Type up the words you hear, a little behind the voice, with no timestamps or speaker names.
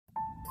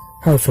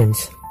Hi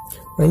friends,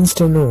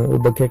 Einstein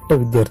ಒಬ್ಬ ಕೆಟ್ಟ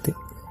ವಿದ್ಯಾರ್ಥಿ,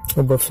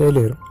 ಒಬ್ಬ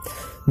ಫೇಲ್ಯೂರ್,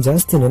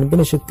 ಜಾಸ್ತಿ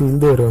ನೆನಪಿನ ಶಕ್ತಿ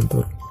ಇಲ್ಲದೆ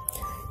ಇರುವಂಥವ್ರು.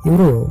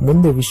 ಇವರು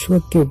ಮುಂದೆ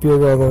ವಿಶ್ವಕ್ಕೆ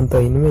ಉಪಯೋಗ ಆಗುವಂಥ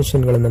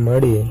ಇನ್ವೆನ್ಷನ್ಗಳನ್ನು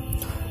ಮಾಡಿ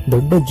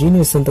ದೊಡ್ಡ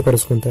ಜೀನಿಯಸ್ ಅಂತ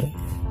ಕರೆಸ್ಕೊಂತಾರೆ.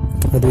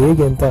 ಅದು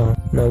ಹೇಗೆ ಅಂತ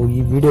ನಾವು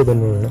ಈ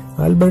ವಿಡಿಯೋದಲ್ಲಿ ನೋಡೋಣ.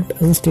 ಆಲ್ಬರ್ಟ್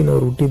ಐನ್ಸ್ಟೈನ್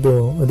ಅವರು ಹುಟ್ಟಿದ್ದು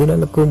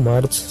 14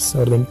 ಮಾರ್ಚ್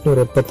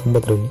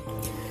 1879ರಲ್ಲಿ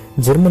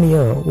ಜರ್ಮನಿಯ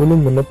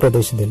ಉಲುಮ್ ಅನ್ನೋ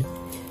ಪ್ರದೇಶದಲ್ಲಿ.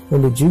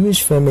 ಒಂದು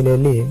ಜೂವಿಶ್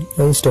ಫ್ಯಾಮಿಲಿಯಲ್ಲಿ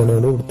ಐನ್ಸ್ಟೈನ್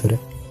ಅವರು ಹುಡ್ತಾರೆ.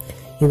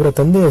 ಇವರ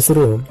ತಂದೆಯ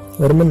ಹೆಸರು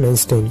ಹರ್ಮನ್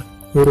ಐನ್ಸ್ಟೈನ್.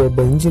 ಇವರು ಒಬ್ಬ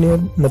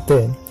ಇಂಜಿನಿಯರ್, ಮತ್ತೆ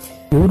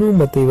ಇವರು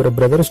ಮತ್ತೆ ಇವರ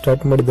ಬ್ರದರ್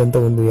ಸ್ಟಾರ್ಟ್ ಮಾಡಿದಂತ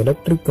ಒಂದು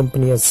ಎಲೆಕ್ಟ್ರಿಕ್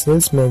ಕಂಪನಿಯ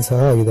ಸೇಲ್ಸ್ ಮ್ಯಾನ್ ಸಹ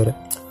ಆಗಿದ್ದಾರೆ.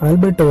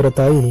 ಆಲ್ಬರ್ಟ್ ಅವರ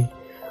ತಾಯಿ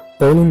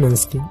ಪೌಲಿನ್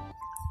ಐನ್ಸ್ಟೈನ್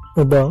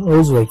ಒಬ್ಬ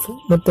ಹೌಸ್ ವೈಫ್,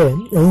 ಮತ್ತೆ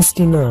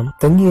ಐನ್ಸ್ಟೈನ್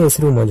ತಂಗಿಯ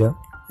ಹೆಸರು ಮಜಾ.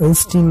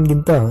 ಐನ್ಸ್ಟೈನ್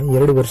ಗಿಂತ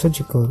 2 ವರ್ಷ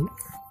ಚಿಕ್ಕವರು.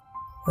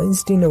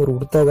 ಐನ್ಸ್ಟೈನ್ ಅವರು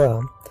ಹುಟ್ಟಿದಾಗ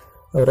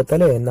ಅವರ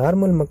ತಲೆ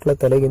ನಾರ್ಮಲ್ ಮಕ್ಕಳ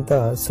ತಲೆಗಿಂತ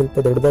ಸ್ವಲ್ಪ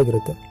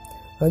ದೊಡ್ಡದಾಗಿರುತ್ತೆ.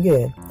 ಹಾಗೆ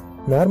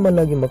ನಾರ್ಮಲ್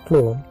ಆಗಿ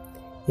ಮಕ್ಕಳು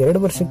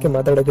 2 ವರ್ಷಕ್ಕೆ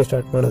ಮಾತಾಡೋಕೆ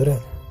ಸ್ಟಾರ್ಟ್ ಮಾಡಿದ್ರೆ,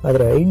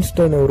 ಆದ್ರೆ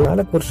ಐನ್ಸ್ಟೈನ್ ಅವರು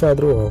 4 ವರ್ಷ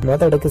ಆದ್ರೂ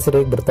ಮಾತಾಡಕ್ಕೆ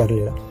ಸರಿಯಾಗಿ ಬರ್ತಾ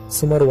ಇರಲಿಲ್ಲ.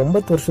 ಸುಮಾರು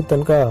 9 ವರ್ಷದ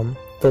ತನಕ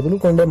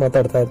ತೊದಲುಕೊಂಡೇ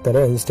ಮಾತಾಡ್ತಾ ಇರ್ತಾರೆ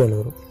ಐನ್ಸ್ಟೈನ್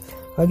ಅವರು.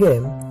 ಹಾಗೆ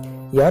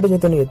ಯಾರ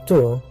ಜೊತೆ ಹೆಚ್ಚು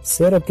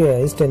ಸೇರಕ್ಕೆ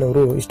ಐನ್ಸ್ಟೈನ್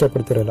ಅವರು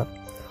ಇಷ್ಟಪಡ್ತಿರಲ್ಲ,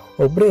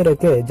 ಒಬ್ಬರೇ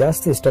ಇರಕ್ಕೆ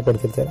ಜಾಸ್ತಿ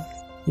ಇಷ್ಟಪಡ್ತಿರ್ತಾರೆ.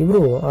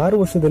 ಇವರು 6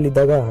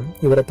 ವರ್ಷದಲ್ಲಿದ್ದಾಗ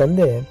ಇವರ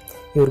ತಂದೆ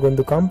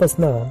ಇವ್ರಿಗೊಂದು ಕಾಂಪಸ್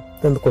ನ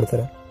ತಂದು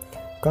ಕೊಡ್ತಾರೆ.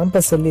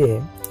 ಕಾಂಪಸ್ ಅಲ್ಲಿ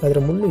ಅದರ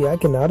ಮುಳ್ಳು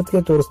ಯಾಕೆ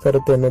ನಾರ್ತ್ಗೆ ತೋರಿಸ್ತಾ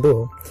ಇರುತ್ತೆ ಅನ್ನೋದು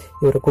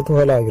ಇವರ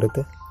ಕುತೂಹಲ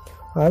ಆಗಿರುತ್ತೆ.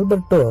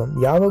 ಆಲ್ಬರ್ಟ್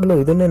ಯಾವಾಗ್ಲೂ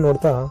ಇದನ್ನೇ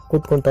ನೋಡ್ತಾ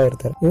ಕೂತ್ಕೊಂತಾ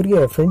ಇರ್ತಾರೆ.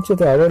 ಇವ್ರಿಗೆ ಫ್ರೆಂಡ್ಸ್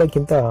ಜೊತೆ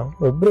ಆಡೋಡಕ್ಕಿಂತ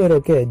ಒಬ್ಬರೇ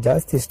ಇರೋಕೆ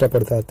ಜಾಸ್ತಿ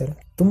ಇಷ್ಟಪಡ್ತಾ ಇರ್ತಾರೆ.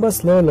 ತುಂಬಾ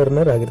ಸ್ಲೋ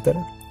ಲರ್ನರ್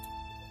ಆಗಿರ್ತಾರೆ,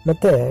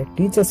 ಮತ್ತೆ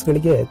ಟೀಚರ್ಸ್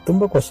ಗಳಿಗೆ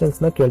ತುಂಬಾ ಕ್ವಶನ್ಸ್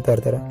ನ ಕೇಳ್ತಾ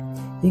ಇರ್ತಾರೆ.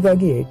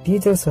 ಹೀಗಾಗಿ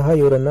ಟೀಚರ್ ಸಹ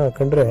ಇವರನ್ನ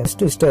ಕಂಡ್ರೆ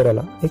ಅಷ್ಟು ಇಷ್ಟ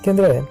ಇರಲ್ಲ,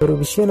 ಯಾಕೆಂದ್ರೆ ಇವರು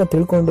ವಿಷಯನ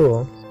ತಿಳ್ಕೊಂಡು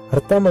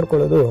ಅರ್ಥ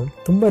ಮಾಡ್ಕೊಳ್ಳೋದು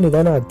ತುಂಬಾ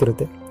ನಿಧಾನ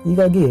ಆಗ್ತಿರುತ್ತೆ.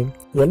 ಹೀಗಾಗಿ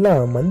ಎಲ್ಲ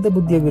ಮಂದ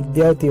ಬುದ್ಧಿಯ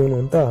ವಿದ್ಯಾರ್ಥಿ ಇವನು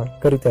ಅಂತ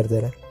ಕರೀತಾ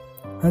ಇರ್ತಾರೆ.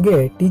 ಹಾಗೆ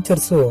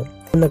ಟೀಚರ್ಸ್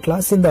ನನ್ನ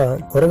ಕ್ಲಾಸಿಂದ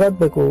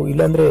ಹೊರಗಾಕ್ಬೇಕು,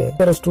 ಇಲ್ಲಾಂದ್ರೆ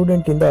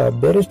ಸ್ಟೂಡೆಂಟ್ ಇಂದ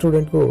ಬೇರೆ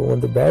ಸ್ಟೂಡೆಂಟ್ಗೂ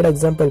ಒಂದು ಬ್ಯಾಡ್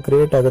ಎಕ್ಸಾಂಪಲ್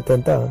ಕ್ರಿಯೇಟ್ ಆಗುತ್ತೆ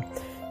ಅಂತ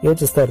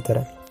ಯೋಚಿಸ್ತಾ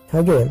ಇರ್ತಾರೆ.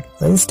 ಹಾಗೆ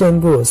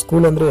ಐನ್ಸ್ಟೈನ್ಗೂ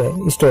ಸ್ಕೂಲ್ ಅಂದ್ರೆ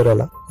ಇಷ್ಟ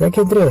ಇರಲ್ಲ,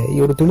 ಯಾಕೆಂದ್ರೆ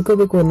ಇವರು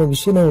ತಿಳ್ಕೋಬೇಕು ಅನ್ನೋ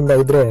ವಿಷಯನೇ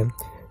ಒಂದಾಗಿದ್ರೆ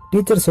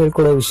ಟೀಚರ್ಸ್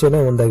ಹೇಳ್ಕೊಡೋ ವಿಷಯನೇ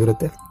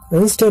ಒಂದಾಗಿರುತ್ತೆ.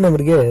 ಐನ್ಸ್ಟೈನ್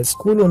ಅವರಿಗೆ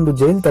ಸ್ಕೂಲ್ ಒಂದು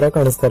ಜೈಲ್ ತರ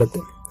ಕಾಣಿಸ್ತಾ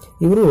ಇರುತ್ತೆ.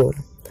 ಇವರು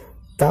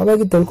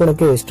ತಾವಾಗಿ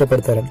ತಿಳ್ಕೊಳಕ್ಕೆ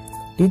ಇಷ್ಟಪಡ್ತಾರೆ.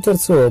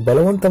 ಟೀಚರ್ಸ್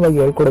ಬಲವಂತವಾಗಿ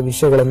ಹೇಳ್ಕೊಡೋ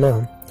ವಿಷಯಗಳನ್ನ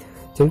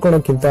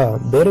ತಿಳ್ಕೊಳಕ್ಕಿಂತ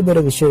ಬೇರೆ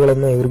ಬೇರೆ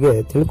ವಿಷಯಗಳನ್ನ ಇವ್ರಿಗೆ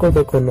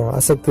ತಿಳ್ಕೊಳ್ಬೇಕು ಅನ್ನೋ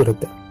ಆಸಕ್ತಿ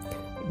ಇರುತ್ತೆ.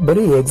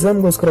 ಬರೀ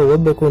ಎಕ್ಸಾಮ್ಗೋಸ್ಕರ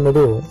ಓದ್ಬೇಕು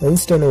ಅನ್ನೋದು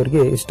ಐನ್ಸ್ಟೈನ್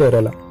ಅವರಿಗೆ ಇಷ್ಟ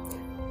ಇರಲ್ಲ.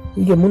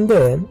 ಹೀಗೆ ಮುಂದೆ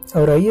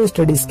ಅವರ ಹೈಯರ್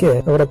ಸ್ಟಡೀಸ್ಗೆ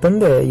ಅವರ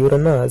ತಂದೆ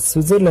ಇವರನ್ನ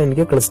ಸ್ವಿಟ್ಜರ್ಲ್ಯಾಂಡ್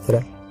ಗೆ ಕಳಿಸ್ತಾರೆ.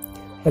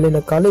 ಅಲ್ಲಿನ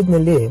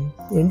ಕಾಲೇಜ್ನಲ್ಲಿ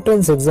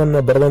ಎಂಟ್ರೆನ್ಸ್ ಎಕ್ಸಾಮ್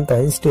ನ ಬರೆದಂತ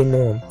ಐನ್ಸ್ಟೈನ್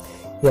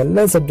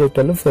ಎಲ್ಲಾ ಸಬ್ಜೆಕ್ಟ್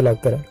ಅಲ್ಲೂ ಫೇಲ್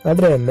ಆಗ್ತಾರೆ.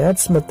 ಆದ್ರೆ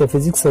ಮ್ಯಾಥ್ಸ್ ಮತ್ತೆ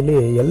ಫಿಸಿಕ್ಸ್ ಅಲ್ಲಿ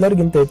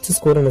ಎಲ್ಲರಿಗಿಂತ ಹೆಚ್ಚು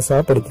ಸ್ಕೋರ್ ಅನ್ನು ಸಹ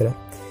ಪಡಿತಾರೆ.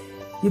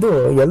 ಇದು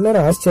ಎಲ್ಲರ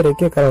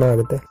ಆಶ್ಚರ್ಯಕ್ಕೆ ಕಾರಣ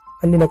ಆಗುತ್ತೆ.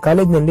 ಅಲ್ಲಿನ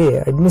ಕಾಲೇಜ್ನಲ್ಲಿ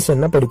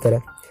ಅಡ್ಮಿಷನ್ ನ ಪಡಿತಾರೆ.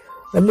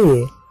 ಅಲ್ಲಿ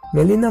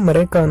ಮೆಲಿನಾ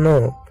ಮರೇಕಾ ಅನ್ನೋ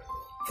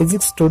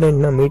ಫಿಸಿಕ್ಸ್ ಸ್ಟೂಡೆಂಟ್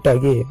ನ ಮೀಟ್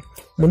ಆಗಿ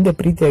ಮುಂದೆ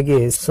ಪ್ರೀತಿಯಾಗಿ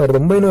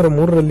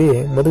 1903ರಲ್ಲಿ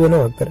ಮದುವೆನೂ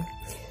ಆಗ್ತಾರೆ.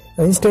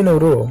 ಐನ್ಸ್ಟೈನ್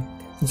ಅವರು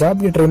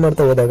ಜಾಬ್ಗೆ ಟ್ರೈ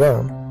ಮಾಡ್ತಾ ಹೋದಾಗ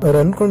ಅವ್ರು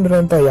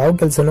ಅನ್ಕೊಂಡಿರೋಂತ ಯಾವ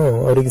ಕೆಲಸನೂ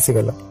ಅವರಿಗೆ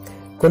ಸಿಗಲ್ಲ.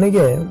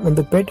 ಕೊನೆಗೆ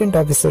ಒಂದು ಪೇಟೆಂಟ್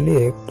ಆಫೀಸ್ ಅಲ್ಲಿ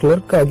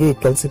ಕ್ಲರ್ಕ್ ಆಗಿ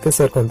ಕೆಲಸಕ್ಕೆ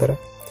ಸೇರ್ಕೊಂತಾರೆ.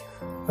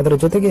 ಅದರ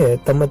ಜೊತೆಗೆ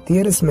ತಮ್ಮ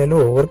ಥಿಯರೀಸ್ ಮೇಲೂ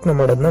ವರ್ಕ್ ನ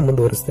ಮಾಡೋದನ್ನ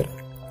ಮುಂದುವರಿಸ್ತಾರೆ.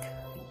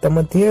 ತಮ್ಮ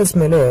ಥಿಯರೀಸ್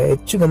ಮೇಲೆ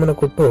ಹೆಚ್ಚು ಗಮನ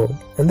ಕೊಟ್ಟು,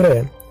 ಅಂದ್ರೆ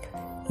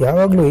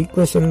ಯಾವಾಗ್ಲೂ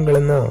ಈಕ್ವೇಶನ್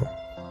ಗಳನ್ನ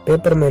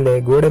ಪೇಪರ್ ಮೇಲೆ,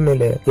 ಗೋಡೆ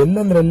ಮೇಲೆ,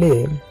 ಎಲ್ಲಂದ್ರಲ್ಲಿ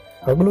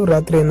ಹಗಲು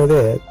ರಾತ್ರಿ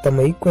ಅನ್ನೋದೇ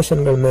ತಮ್ಮ ಈಕ್ವೇಶನ್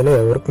ಗಳ ಮೇಲೆ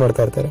ವರ್ಕ್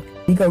ಮಾಡ್ತಾ ಇರ್ತಾರೆ.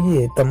 ಹೀಗಾಗಿ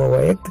ತಮ್ಮ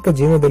ವೈಯಕ್ತಿಕ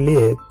ಜೀವನದಲ್ಲಿ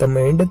ತಮ್ಮ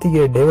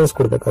ಹೆಂಡತಿಗೆ ಡೈವರ್ಸ್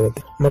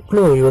ಕೊಡ್ಬೇಕಾಗತ್ತೆ.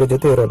 ಮಕ್ಕಳು ಇವರ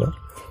ಜೊತೆ ಇರೋಲ್ಲ.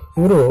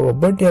 ಇವರು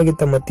ಒಬ್ಬಟ್ಟಿಯಾಗಿ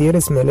ತಮ್ಮ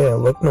ಥಿಯರೀಸ್ ಮೇಲೆ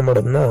ವರ್ಕ್ ನ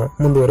ಮಾಡೋದನ್ನ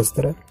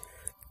ಮುಂದುವರಿಸ್ತಾರೆ.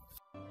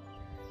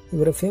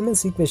 ಇವರ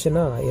ಫೇಮಸ್ ಈಕ್ವೇಶನ್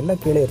ಎಲ್ಲ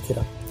ಕೇಳೇ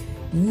ಇರ್ತೀರಾ.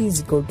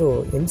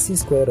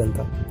 E=mc² ಅಂತ.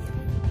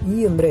 E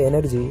ಅಂದ್ರೆ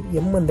ಎನರ್ಜಿ,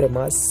 M ಅಂದ್ರೆ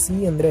ಮಾಸ್, C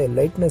ಅಂದ್ರೆ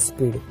ಲೈಟ್ನೆಸ್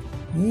ಸ್ಪೀಡ್.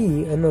 E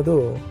ಅನ್ನೋದು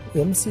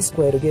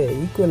mc² ಗೆ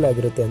ಈಕ್ವಲ್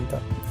ಆಗಿರುತ್ತೆ ಅಂತ.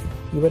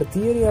 ಇವರ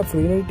theory of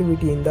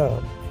ರಿಲೇಟಿವಿಟಿಯಿಂದ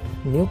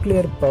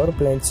nuclear power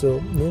plants,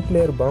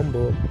 nuclear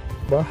bomb,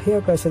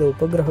 ಬಾಹ್ಯಾಕಾಶದ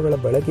ಉಪಗ್ರಹಗಳ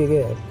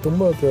ಬಳಕೆಗೆ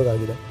ತುಂಬಾ ಉಪಯೋಗ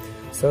ಆಗಿದೆ.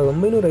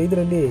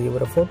 1905ರಲ್ಲಿ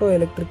ಇವರ photo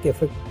electric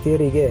effect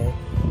ಥಿಯರಿಗೆ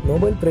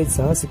Nobel prize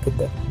ಸಹ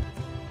ಸಿಕ್ಕುತ್ತೆ.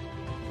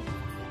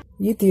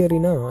 ಈ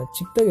ಥಿಯರಿನ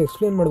ಚಿಕ್ಕದಾಗಿ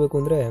ಎಕ್ಸ್ಪ್ಲೇನ್ ಮಾಡಬೇಕು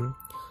ಅಂದ್ರೆ,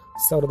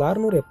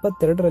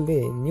 1672ರಲ್ಲಿ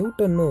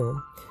ನ್ಯೂಟನ್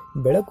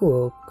ಬೆಳಕು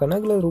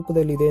ಕಣಗಳ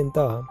ರೂಪದಲ್ಲಿದೆ ಅಂತ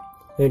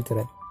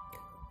ಹೇಳ್ತಾರೆ.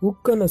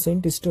 ಹುಕ್ ಅನ್ನೋ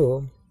ಸೈಂಟಿಸ್ಟು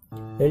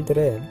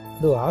ಹೇಳ್ತಾರೆ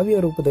ಅದು ಆವಿಯ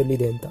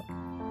ರೂಪದಲ್ಲಿದೆ ಅಂತ.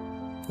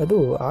 ಅದು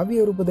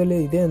ಆವಿಯ ರೂಪದಲ್ಲಿ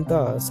ಇದೆ ಅಂತ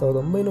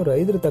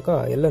 1905 ತನಕ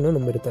ಎಲ್ಲನೂ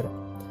ನಂಬಿರ್ತಾರೆ.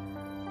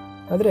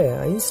 ಆದ್ರೆ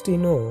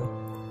ಐನ್ಸ್ಟೈನು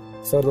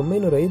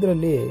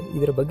 1905ರಲ್ಲಿ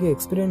ಇದರ ಬಗ್ಗೆ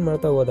ಎಕ್ಸ್ಪೆರಿಮೆಂಟ್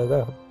ಮಾಡ್ತಾ ಹೋದಾಗ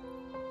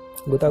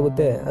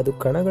ಗೊತ್ತಾಗುತ್ತೆ ಅದು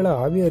ಕಣಗಳ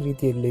ಆವಿಯ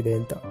ರೀತಿಯಲ್ಲಿದೆ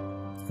ಅಂತ.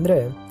 ಅಂದ್ರೆ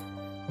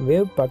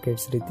ವೇವ್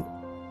ಪಾಕೆಟ್ಸ್ ರೀತಿ,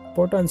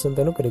 ಫೋಟಾನ್ಸ್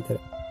ಅಂತಾನೂ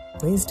ಕರೀತಾರೆ.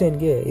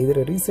 ಐನ್ಸ್ಟೈನ್ಗೆ ಇದರ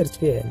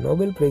ರಿಸರ್ಚ್ಗೆ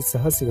ನೊಬೆಲ್ ಪ್ರೈಸ್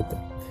ಸಹ ಸಿಗುತ್ತೆ.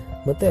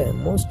 ಮತ್ತೆ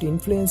most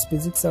influence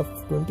physics of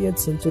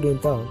 20th century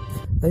ಅಂತ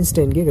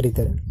ಐನ್ಸ್ಟೈನ್ಗೆ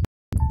ಕರೀತಾರೆ.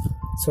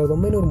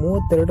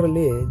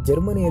 1932ರಲ್ಲಿ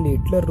ಜರ್ಮನಿಯಲ್ಲಿ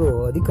ಹಿಟ್ಲರ್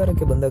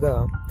ಅಧಿಕಾರಕ್ಕೆ ಬಂದಾಗ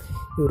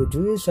ಇವರು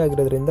ಜೂಯಿಶ್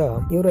ಆಗಿರೋದ್ರಿಂದ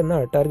ಇವರನ್ನ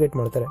ಟಾರ್ಗೆಟ್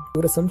ಮಾಡ್ತಾರೆ.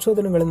 ಇವರ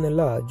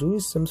ಸಂಶೋಧನೆಗಳನ್ನೆಲ್ಲ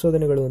ಜೂಯಿಶ್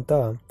ಸಂಶೋಧನೆಗಳು ಅಂತ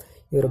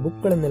ಇವರ ಬುಕ್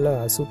ಗಳನ್ನೆಲ್ಲ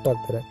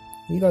ಸುಟ್ಟಾಕ್ತಾರೆ.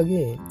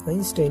 ಹೀಗಾಗಿ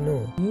ಐನ್ಸ್ಟೈನ್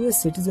US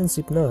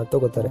ಸಿಟಿಜನ್ಶಿಪ್ ನ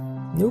ತಗೋತಾರೆ.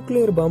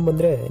 ನ್ಯೂಕ್ಲಿಯರ್ ಬಾಂಬ್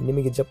ಅಂದ್ರೆ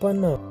ನಿಮಗೆ ಜಪಾನ್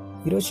ನ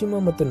ಹಿರೋಶಿಮಾ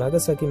ಮತ್ತು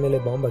ನಾಗಸಾಕಿ ಮೇಲೆ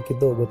ಬಾಂಬ್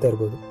ಹಾಕಿದ್ದು ಗೊತ್ತಾ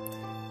ಇರ್ಬೋದು.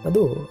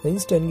 ಅದು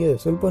ಐನ್ಸ್ಟೈನ್ಗೆ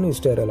ಸ್ವಲ್ಪನೂ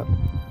ಇಷ್ಟ ಇರಲ್ಲ.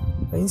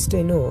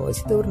 ಐನ್ಸ್ಟೈನು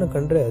ಹಸಿದವ್ರನ್ನ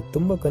ಕಂಡ್ರೆ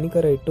ತುಂಬ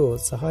ಕನಿಕರ ಇಟ್ಟು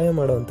ಸಹಾಯ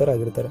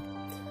ಮಾಡೋವಂಥರಾಗಿರ್ತಾರೆ.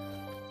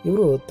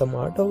 ಇವರು ತಮ್ಮ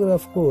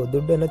ಆಟೋಗ್ರಾಫ್ಗೂ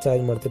ದುಡ್ಡನ್ನು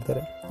ಚಾರ್ಜ್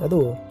ಮಾಡ್ತಿರ್ತಾರೆ. ಅದು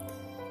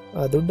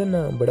ಆ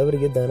ದುಡ್ಡನ್ನು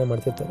ಬಡವರಿಗೆ ದಾನ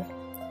ಮಾಡ್ತಿರ್ತಾರೆ.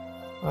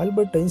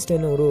 ಆಲ್ಬರ್ಟ್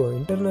ಐನ್ಸ್ಟೈನ್ ಅವರು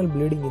ಇಂಟರ್ನಲ್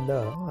ಬ್ಲೀಡಿಂಗಿಂದ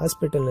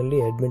ಹಾಸ್ಪಿಟಲ್ನಲ್ಲಿ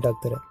ಅಡ್ಮಿಟ್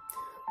ಆಗ್ತಾರೆ.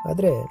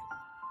 ಆದರೆ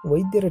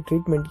ವೈದ್ಯರ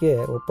ಟ್ರೀಟ್ಮೆಂಟ್ಗೆ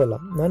ಒಪ್ಪಲ್ಲ.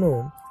 ನಾನು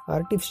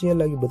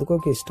ಆರ್ಟಿಫಿಷಿಯಲ್ ಆಗಿ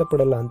ಬದುಕೋಕೆ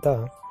ಇಷ್ಟಪಡಲ್ಲ ಅಂತ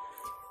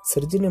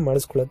ಸರ್ಜರಿ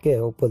ಮಾಡಿಸ್ಕೊಳ್ಳೋಕ್ಕೆ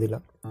ಒಪ್ಪೋದಿಲ್ಲ.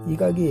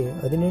 ಹೀಗಾಗಿ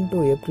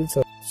 18 ಏಪ್ರಿಲ್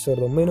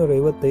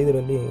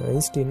 1955ರಲ್ಲಿ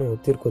ಐನ್ಸ್ಟೀನು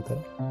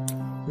ತೀರ್ಕೋತಾರೆ.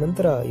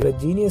 ನಂತರ ಇವರ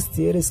ಜೀನಿಯಸ್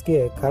ಥಿಯರೀಸ್ಗೆ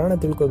ಕಾರಣ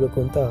ತಿಳ್ಕೋಬೇಕು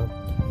ಅಂತ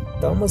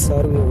ಥಾಮಸ್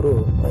ಹಾರ್ವಿ ಅವರು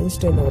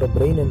ಐನ್ಸ್ಟೈನ್ ಅವರ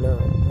ಬ್ರೈನನ್ನು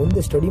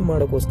ಮುಂದೆ ಸ್ಟಡಿ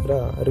ಮಾಡೋಕ್ಕೋಸ್ಕರ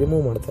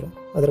ರಿಮೂವ್ ಮಾಡ್ತಾರೆ.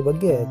 ಅದರ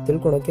ಬಗ್ಗೆ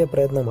ತಿಳ್ಕೊಳಕ್ಕೆ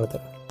ಪ್ರಯತ್ನ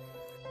ಮಾಡ್ತಾರೆ.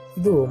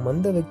 ಇದು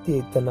ಮಂದ ವ್ಯಕ್ತಿ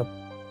ತನ್ನ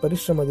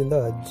ಪರಿಶ್ರಮದಿಂದ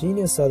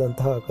ಜೀನಿಯಸ್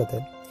ಆದಂತಹ ಕಥೆ.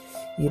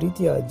 ಈ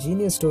ರೀತಿಯ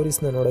ಜೀನಿಯಸ್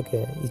ಸ್ಟೋರೀಸ್ನ ನೋಡೋಕ್ಕೆ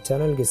ಈ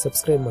ಚಾನಲ್ಗೆ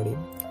ಸಬ್ಸ್ಕ್ರೈಬ್ ಮಾಡಿ,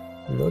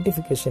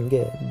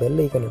 ನೋಟಿಫಿಕೇಷನ್ಗೆ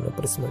ಬೆಲ್ ಐಕನನ್ನು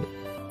ಪ್ರೆಸ್ ಮಾಡಿ.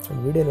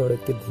 ವಿಡಿಯೋ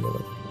ನೋಡೋಕ್ಕೆ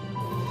ಧನ್ಯವಾದ.